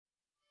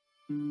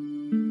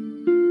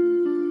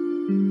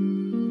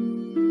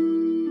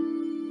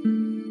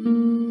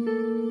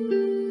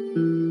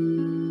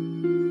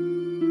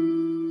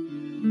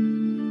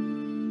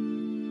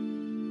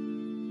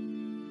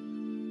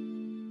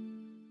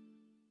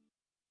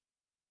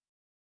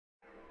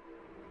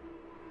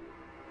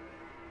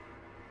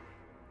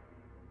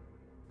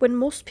When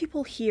most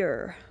people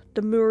hear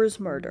the Moor's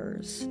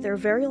murders, they're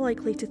very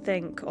likely to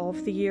think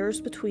of the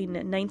years between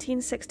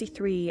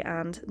 1963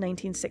 and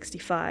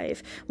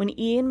 1965, when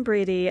Ian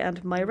Brady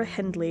and Myra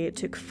Hindley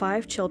took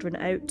 5 children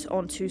out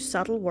onto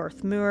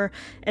Saddleworth Moor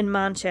in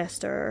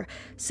Manchester,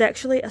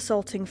 sexually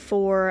assaulting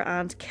 4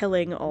 and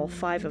killing all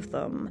 5 of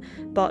them.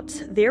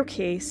 But their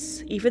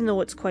case, even though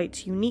it's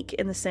quite unique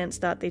in the sense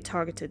that they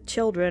targeted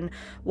children,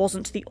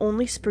 wasn't the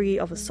only spree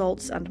of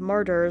assaults and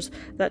murders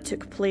that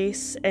took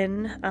place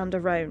in and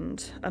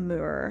around a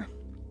moor.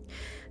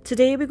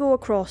 Today we go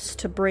across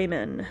to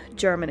Bremen,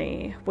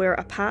 Germany, where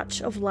a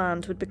patch of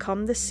land would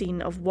become the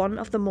scene of one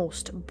of the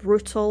most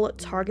brutal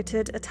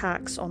targeted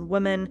attacks on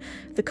women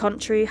the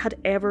country had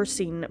ever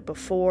seen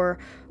before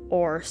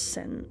or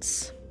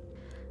since.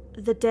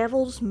 The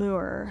Devil's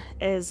Moor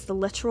is the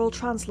literal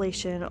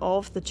translation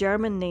of the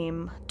German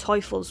name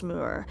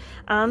Teufelsmoor,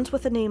 and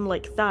with a name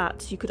like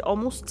that, you could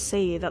almost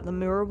say that the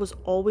moor was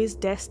always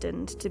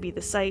destined to be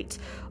the site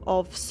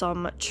of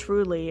some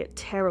truly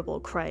terrible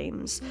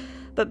crimes.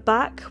 But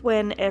back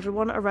when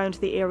everyone around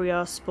the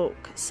area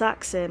spoke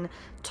Saxon,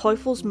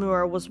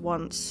 Teufelsmoor was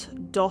once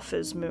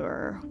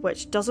Doffesmoor,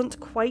 which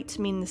doesn't quite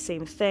mean the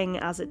same thing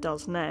as it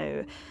does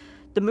now.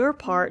 The moor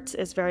part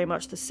is very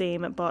much the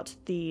same, but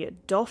the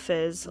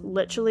Doffes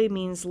literally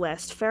means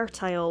less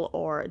fertile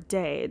or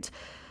dead,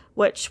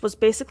 which was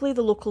basically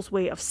the locals'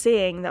 way of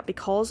saying that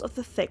because of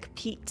the thick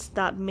peat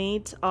that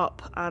made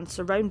up and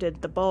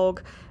surrounded the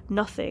bog,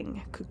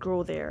 nothing could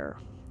grow there.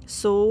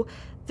 So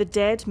the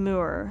dead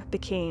moor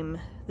became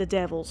the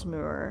Devil's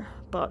Moor.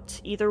 But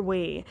either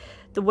way,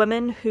 the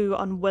women who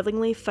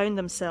unwillingly found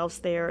themselves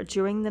there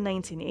during the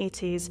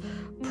 1980s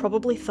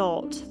probably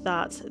thought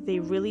that they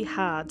really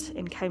had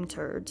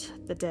encountered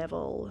the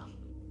devil.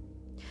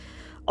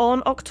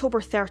 On October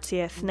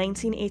 30th,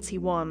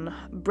 1981,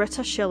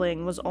 Britta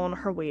Schilling was on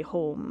her way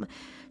home.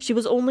 She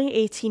was only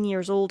 18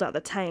 years old at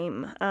the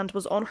time and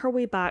was on her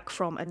way back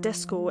from a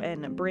disco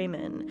in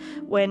Bremen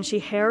when she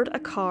heard a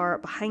car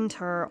behind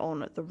her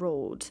on the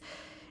road.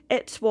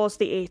 It was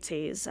the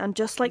 80s, and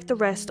just like the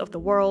rest of the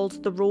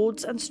world, the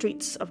roads and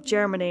streets of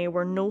Germany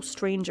were no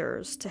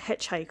strangers to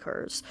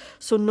hitchhikers,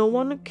 so no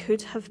one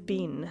could have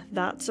been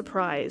that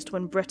surprised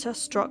when Britta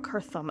struck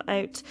her thumb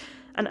out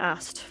and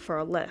asked for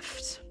a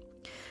lift.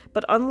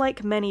 But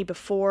unlike many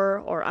before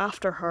or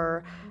after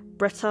her,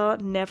 Britta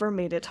never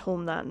made it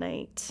home that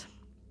night.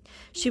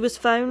 She was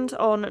found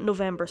on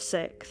November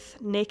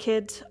 6th,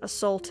 naked,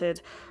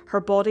 assaulted, her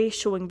body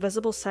showing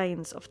visible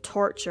signs of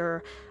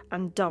torture,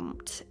 and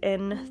dumped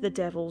in the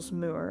Devil's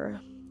Moor.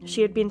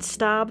 She had been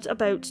stabbed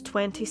about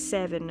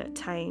 27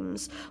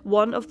 times,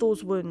 one of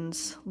those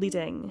wounds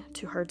leading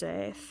to her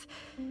death.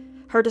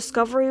 Her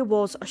discovery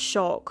was a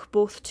shock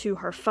both to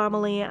her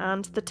family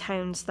and the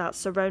towns that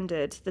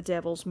surrounded the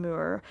Devil's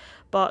Moor,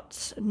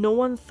 but no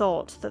one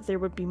thought that there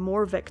would be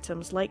more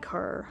victims like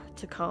her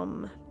to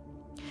come.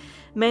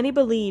 Many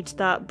believed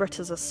that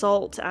Britta's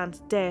assault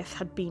and death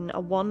had been a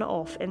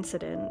one-off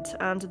incident,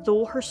 and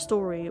though her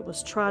story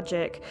was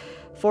tragic,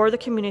 for the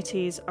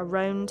communities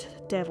around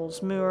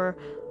Devil's Moor,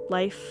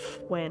 life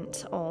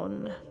went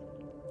on.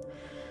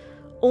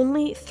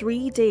 Only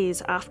 3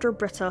 days after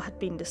Britta had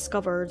been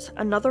discovered,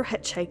 another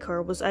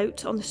hitchhiker was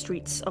out on the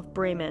streets of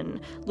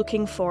Bremen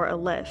looking for a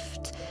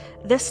lift.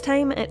 This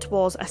time it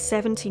was a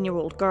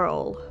 17-year-old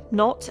girl,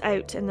 not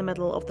out in the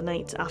middle of the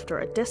night after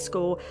a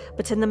disco,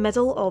 but in the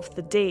middle of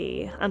the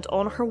day and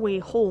on her way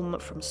home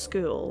from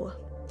school.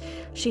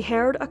 She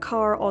heard a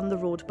car on the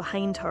road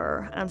behind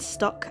her and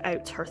stuck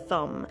out her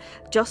thumb,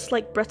 just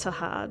like Britta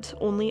had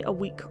only a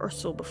week or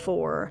so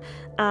before,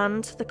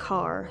 and the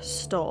car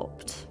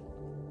stopped.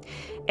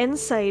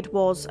 Inside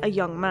was a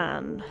young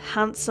man,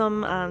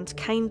 handsome and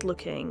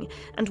kind-looking,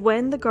 and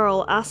when the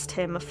girl asked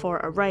him for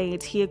a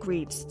ride, he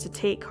agreed to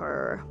take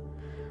her.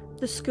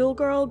 The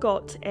schoolgirl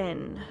got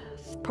in,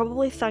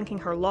 probably thanking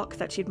her luck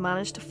that she'd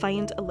managed to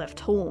find a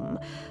lift home,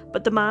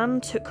 but the man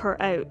took her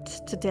out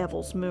to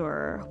Devil's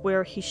Moor,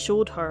 where he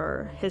showed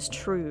her his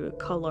true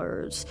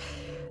colours.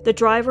 The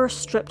driver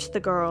stripped the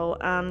girl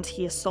and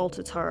he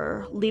assaulted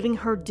her, leaving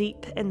her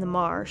deep in the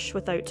marsh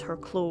without her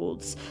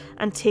clothes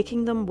and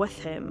taking them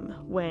with him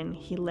when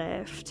he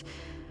left.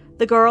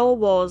 The girl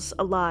was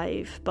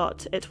alive,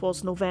 but it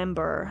was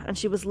November and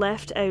she was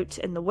left out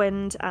in the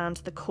wind and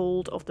the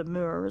cold of the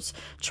moors,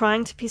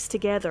 trying to piece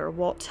together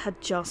what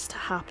had just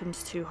happened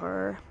to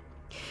her.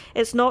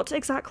 It's not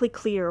exactly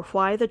clear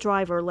why the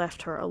driver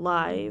left her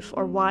alive,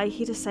 or why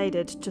he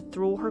decided to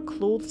throw her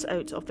clothes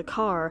out of the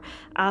car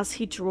as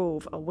he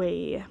drove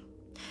away.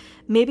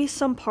 Maybe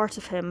some part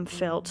of him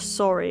felt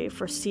sorry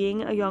for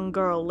seeing a young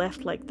girl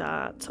left like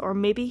that, or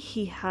maybe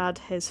he had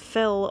his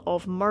fill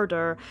of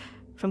murder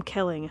from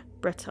killing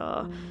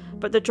Britta,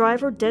 but the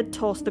driver did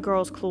toss the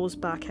girl's clothes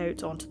back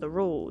out onto the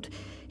road.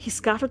 He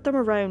scattered them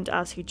around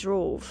as he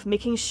drove,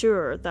 making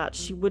sure that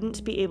she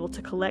wouldn't be able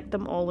to collect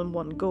them all in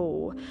one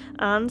go,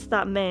 and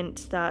that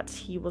meant that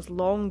he was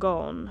long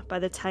gone by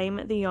the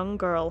time the young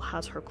girl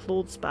had her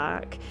clothes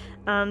back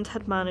and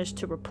had managed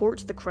to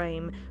report the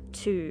crime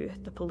to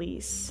the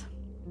police.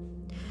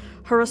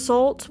 Her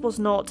assault was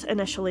not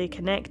initially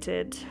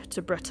connected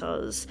to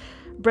Britta's.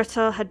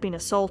 Britta had been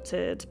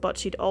assaulted, but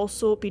she'd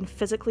also been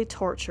physically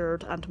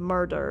tortured and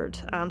murdered,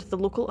 and the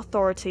local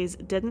authorities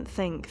didn't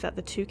think that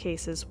the two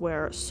cases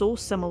were so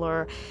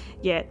similar,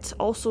 yet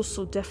also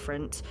so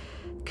different,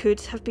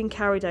 could have been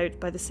carried out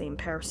by the same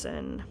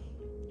person.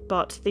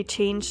 But they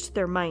changed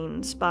their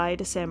minds by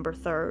December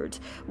 3rd,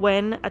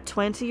 when a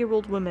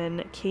 20-year-old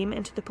woman came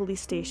into the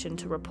police station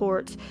to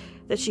report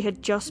that she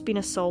had just been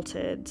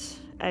assaulted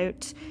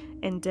out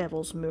in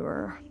Devil's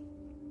Moor.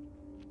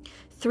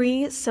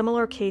 3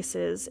 similar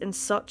cases in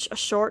such a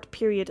short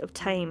period of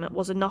time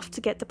was enough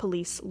to get the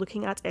police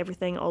looking at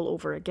everything all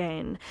over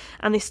again,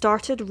 and they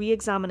started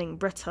re-examining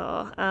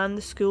Britta and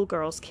the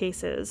schoolgirls'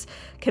 cases,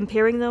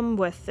 comparing them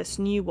with this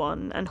new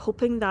one and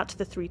hoping that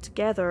the 3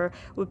 together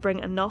would bring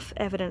enough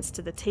evidence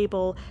to the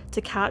table to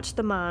catch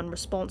the man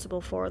responsible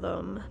for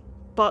them.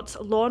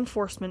 But law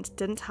enforcement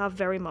didn't have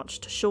very much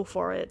to show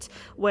for it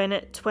when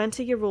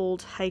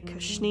 20-year-old Heike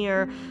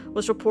Schneer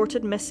was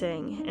reported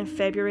missing in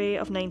February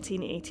of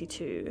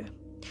 1982.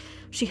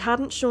 She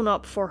hadn't shown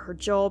up for her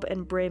job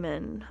in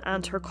Bremen,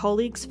 and her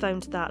colleagues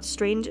found that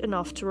strange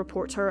enough to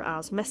report her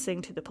as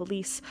missing to the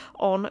police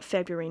on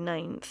February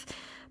 9th.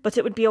 But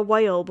it would be a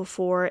while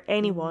before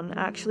anyone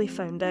actually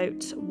found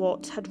out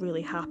what had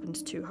really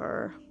happened to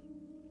her.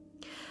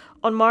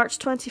 On March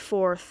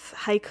 24th,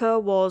 Heike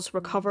was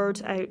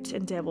recovered out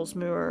in Devil's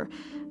Moor,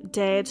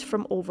 dead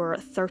from over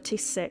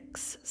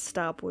 36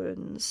 stab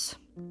wounds.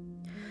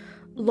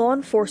 Law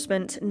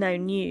enforcement now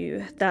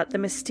knew that the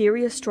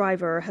mysterious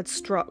driver had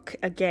struck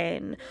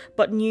again,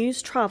 but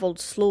news travelled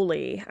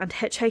slowly, and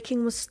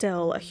hitchhiking was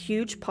still a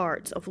huge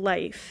part of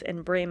life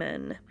in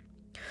Bremen.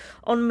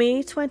 On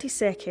May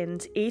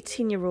 22nd,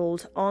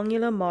 18-year-old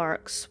Angela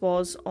Marx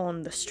was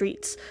on the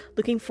streets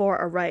looking for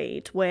a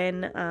ride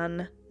when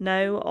an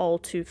now all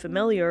too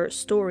familiar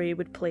story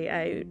would play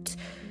out.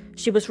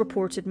 She was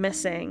reported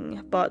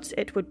missing, but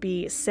it would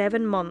be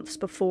 7 months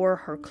before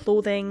her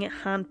clothing,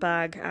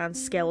 handbag, and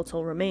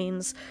skeletal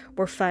remains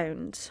were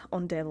found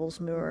on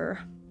Devil's Moor.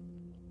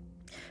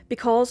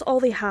 Because all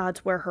they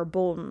had were her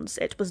bones,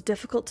 it was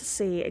difficult to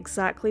say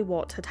exactly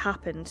what had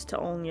happened to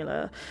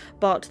Angela,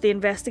 but the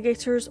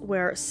investigators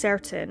were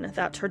certain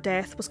that her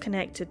death was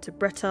connected to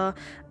Britta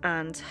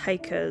and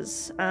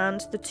Heike's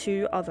and the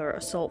 2 other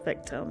assault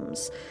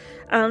victims.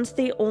 And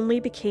they only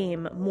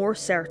became more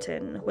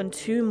certain when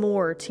 2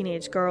 more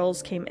teenage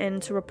girls came in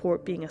to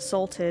report being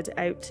assaulted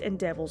out in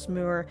Devil's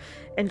Moor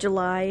in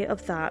July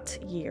of that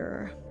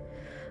year.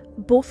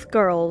 Both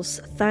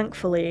girls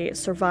thankfully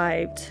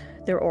survived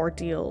their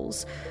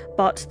ordeals,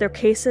 but their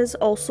cases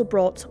also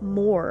brought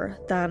more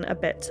than a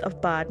bit of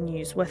bad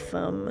news with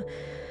them.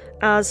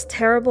 As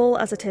terrible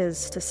as it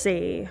is to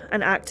say,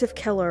 an active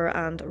killer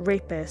and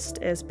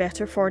rapist is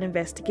better for an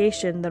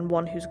investigation than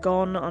one who's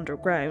gone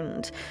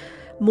underground.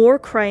 More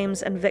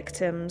crimes and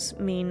victims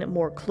mean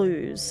more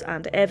clues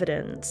and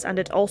evidence, and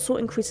it also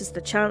increases the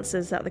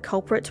chances that the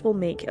culprit will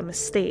make a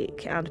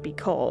mistake and be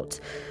caught.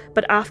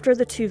 But after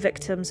the 2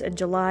 victims in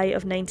July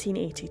of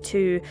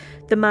 1982,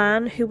 the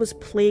man who was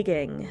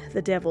plaguing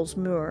the Devil's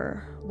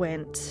Moor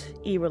went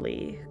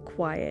eerily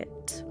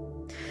quiet.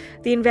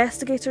 The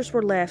investigators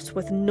were left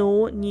with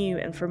no new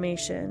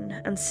information,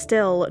 and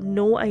still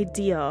no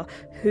idea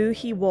who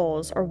he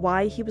was or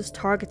why he was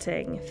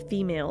targeting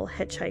female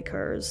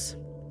hitchhikers.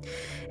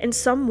 In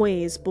some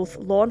ways, both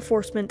law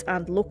enforcement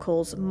and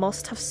locals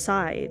must have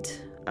sighed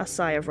a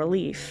sigh of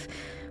relief.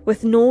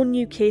 With no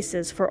new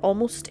cases for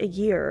almost a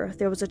year,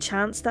 there was a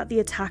chance that the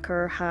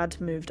attacker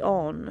had moved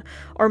on,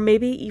 or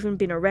maybe even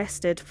been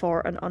arrested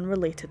for an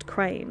unrelated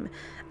crime,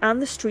 and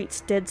the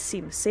streets did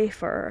seem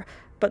safer,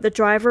 but the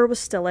driver was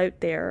still out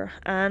there,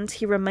 and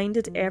he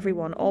reminded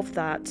everyone of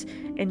that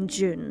in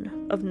June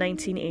of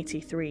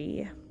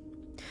 1983.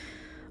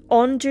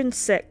 On June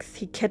 6th,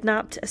 he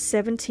kidnapped a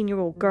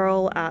 17-year-old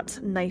girl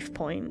at knife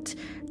point,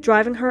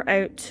 driving her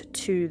out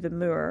to the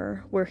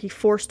moor, where he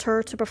forced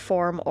her to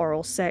perform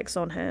oral sex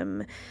on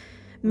him.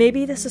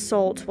 Maybe this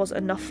assault was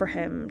enough for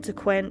him to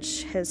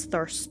quench his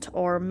thirst,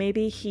 or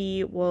maybe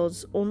he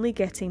was only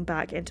getting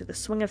back into the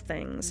swing of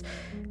things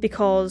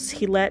because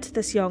he let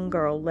this young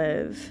girl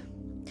live.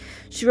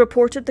 She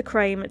reported the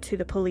crime to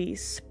the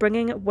police,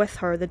 bringing with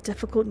her the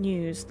difficult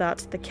news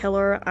that the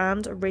killer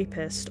and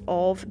rapist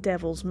of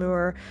Devil's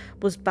Moor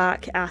was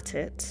back at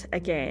it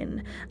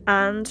again,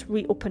 and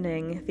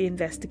reopening the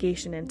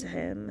investigation into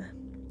him.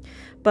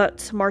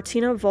 But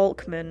Martina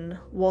Volkmann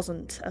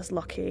wasn't as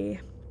lucky.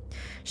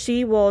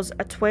 She was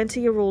a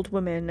 20-year-old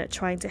woman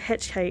trying to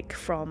hitchhike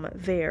from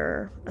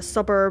Wehr, a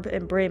suburb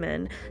in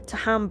Bremen, to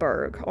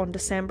Hamburg on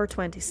December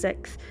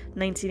 26,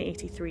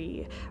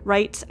 1983,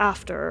 right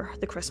after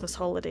the Christmas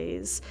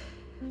holidays.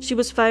 She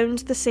was found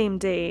the same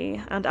day,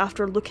 and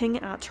after looking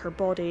at her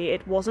body,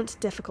 it wasn't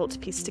difficult to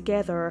piece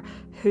together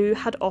who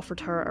had offered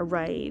her a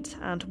ride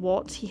and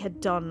what he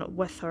had done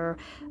with her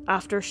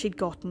after she'd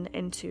gotten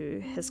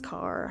into his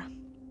car.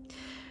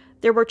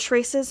 There were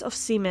traces of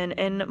semen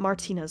in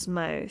Martina's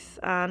mouth,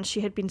 and she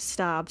had been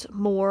stabbed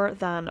more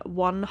than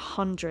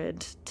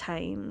 100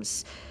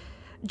 times.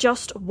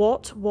 Just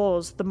what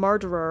was the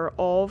murderer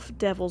of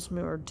Devil's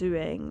Moor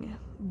doing?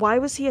 Why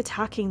was he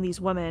attacking these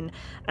women,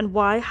 and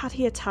why had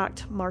he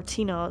attacked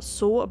Martina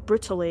so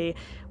brutally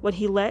when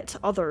he let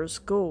others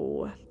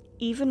go?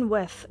 Even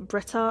with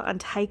Britta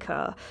and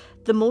Heike,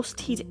 the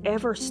most he'd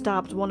ever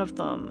stabbed one of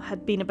them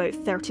had been about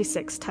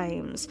 36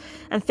 times,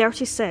 and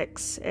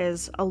 36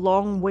 is a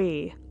long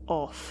way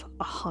off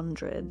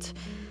 100.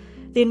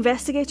 The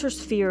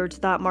investigators feared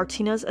that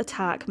Martina's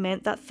attack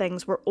meant that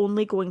things were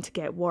only going to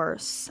get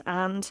worse,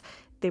 and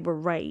they were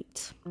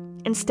right.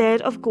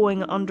 Instead of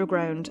going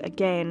underground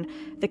again,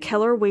 the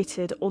killer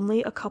waited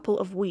only a couple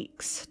of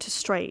weeks to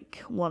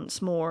strike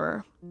once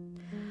more.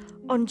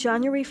 On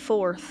January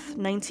 4th,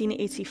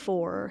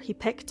 1984, he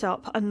picked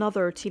up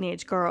another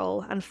teenage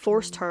girl and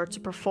forced her to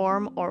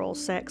perform oral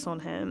sex on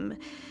him.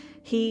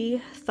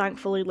 He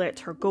thankfully let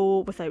her go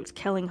without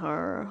killing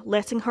her,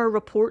 letting her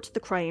report the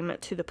crime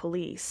to the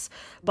police,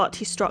 but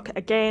he struck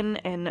again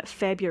in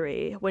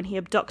February when he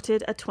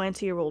abducted a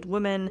 20-year-old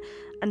woman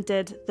and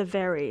did the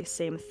very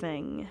same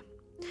thing.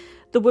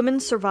 The woman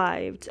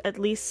survived, at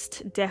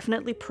least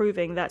definitely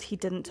proving that he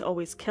didn't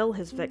always kill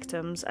his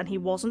victims and he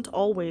wasn't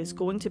always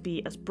going to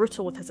be as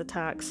brutal with his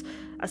attacks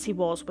as he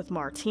was with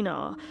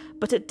Martina,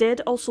 but it did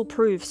also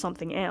prove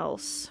something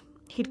else.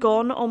 He'd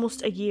gone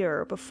almost a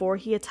year before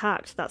he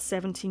attacked that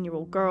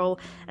 17-year-old girl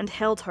and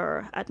held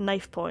her at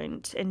knife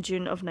point in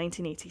June of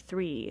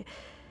 1983.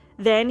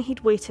 Then he'd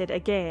waited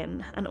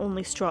again and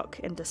only struck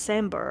in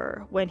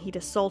December when he'd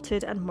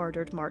assaulted and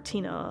murdered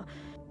Martina.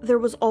 There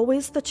was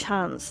always the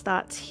chance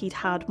that he'd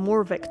had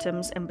more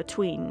victims in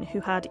between who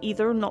had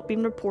either not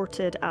been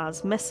reported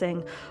as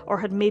missing or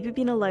had maybe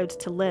been allowed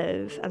to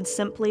live and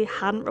simply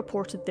hadn't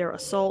reported their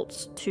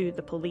assaults to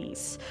the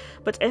police.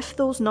 But if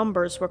those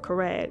numbers were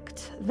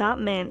correct, that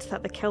meant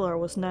that the killer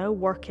was now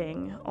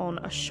working on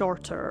a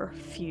shorter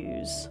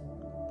fuse.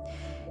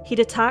 He'd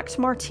attacked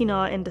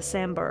Martina in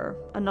December,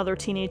 another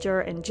teenager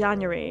in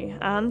January,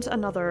 and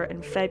another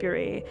in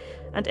February,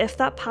 and if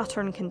that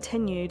pattern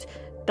continued,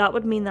 that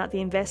would mean that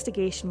the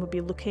investigation would be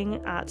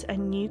looking at a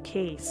new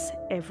case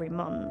every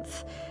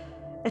month.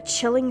 A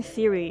chilling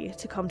theory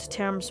to come to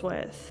terms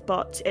with,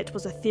 but it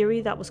was a theory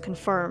that was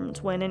confirmed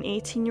when an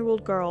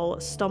 18-year-old girl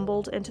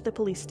stumbled into the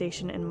police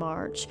station in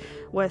March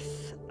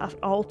with an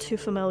all too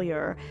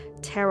familiar,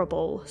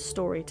 terrible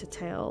story to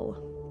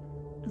tell.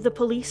 The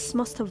police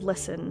must have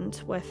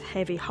listened with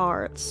heavy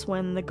hearts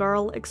when the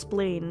girl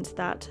explained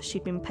that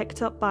she'd been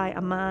picked up by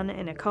a man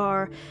in a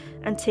car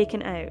and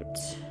taken out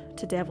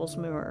to Devil's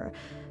Moor,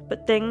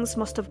 but things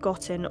must have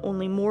gotten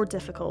only more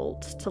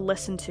difficult to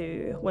listen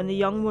to when the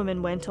young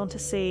woman went on to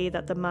say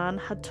that the man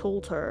had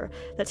told her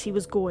that he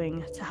was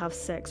going to have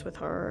sex with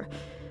her.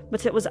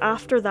 But it was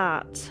after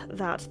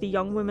that the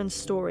young woman's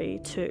story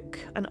took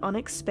an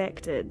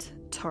unexpected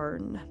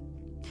turn.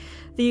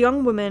 The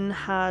young woman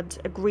had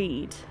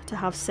agreed to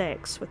have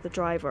sex with the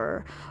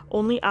driver,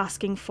 only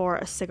asking for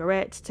a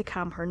cigarette to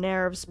calm her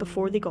nerves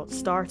before they got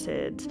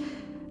started.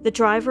 The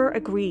driver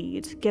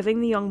agreed, giving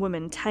the young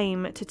woman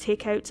time to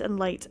take out and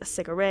light a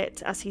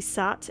cigarette as he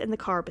sat in the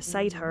car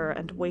beside her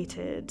and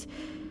waited.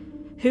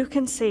 Who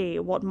can say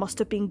what must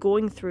have been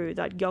going through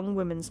that young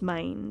woman's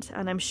mind,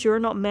 and I'm sure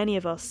not many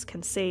of us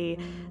can say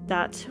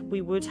that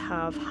we would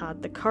have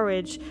had the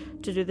courage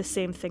to do the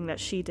same thing that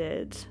she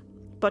did.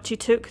 But she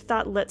took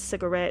that lit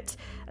cigarette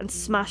and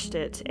smashed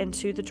it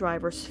into the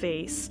driver's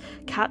face,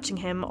 catching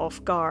him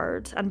off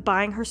guard and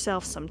buying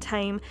herself some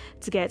time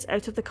to get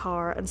out of the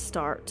car and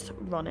start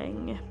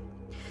running.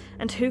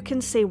 And who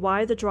can say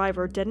why the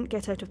driver didn't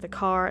get out of the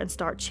car and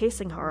start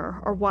chasing her,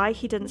 or why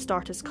he didn't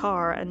start his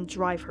car and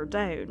drive her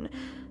down?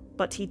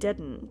 But he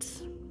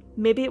didn't.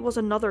 Maybe it was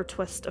another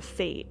twist of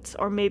fate,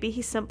 or maybe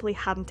he simply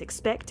hadn't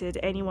expected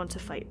anyone to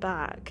fight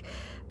back.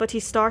 But he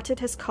started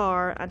his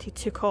car and he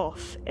took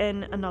off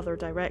in another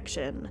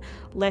direction,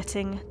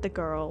 letting the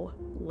girl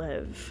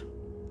live.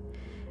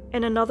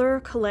 In another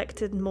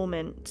collected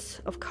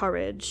moment of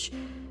courage,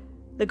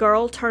 the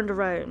girl turned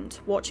around,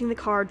 watching the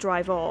car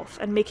drive off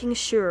and making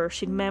sure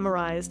she'd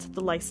memorized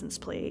the license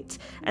plate,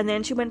 and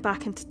then she went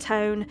back into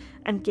town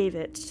and gave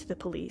it to the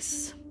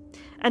police.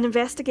 An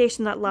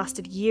investigation that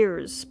lasted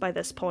years by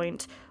this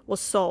point was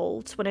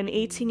solved when an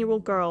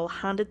 18-year-old girl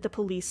handed the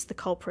police the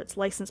culprit's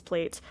license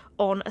plate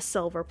on a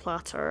silver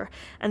platter,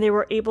 and they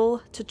were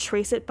able to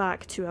trace it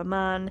back to a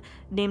man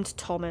named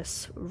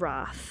Thomas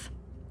Rath.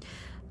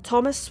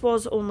 Thomas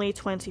was only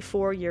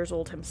 24 years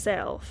old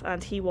himself,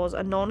 and he was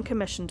a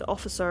non-commissioned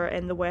officer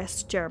in the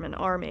West German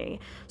army,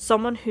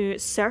 someone who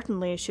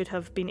certainly should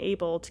have been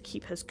able to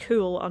keep his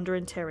cool under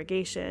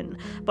interrogation,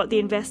 but the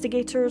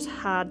investigators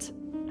had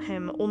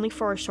him only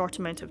for a short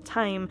amount of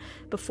time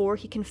before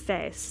he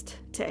confessed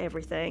to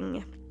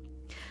everything.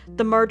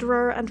 The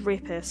murderer and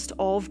rapist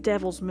of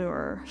Devil's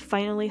Moor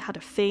finally had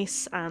a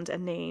face and a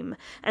name,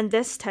 and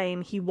this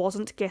time he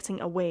wasn't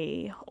getting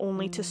away,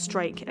 only to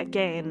strike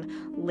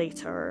again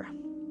later.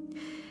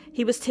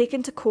 He was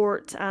taken to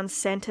court and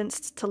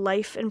sentenced to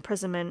life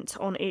imprisonment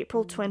on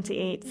April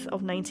 28th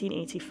of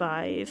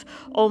 1985,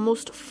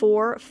 almost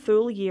 4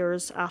 full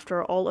years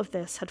after all of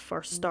this had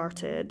first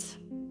started.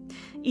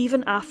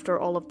 Even after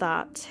all of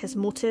that, his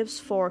motives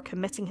for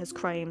committing his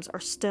crimes are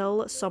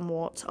still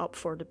somewhat up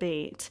for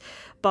debate,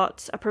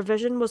 but a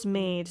provision was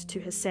made to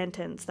his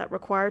sentence that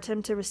required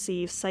him to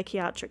receive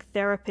psychiatric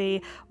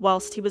therapy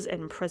whilst he was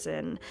in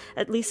prison,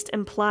 at least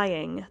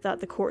implying that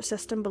the court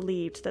system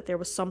believed that there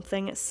was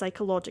something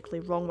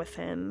psychologically wrong with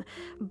him.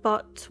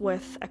 But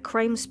with a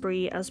crime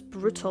spree as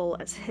brutal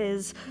as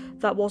his,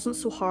 that wasn't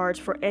so hard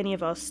for any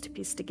of us to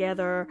piece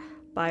together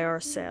by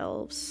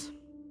ourselves.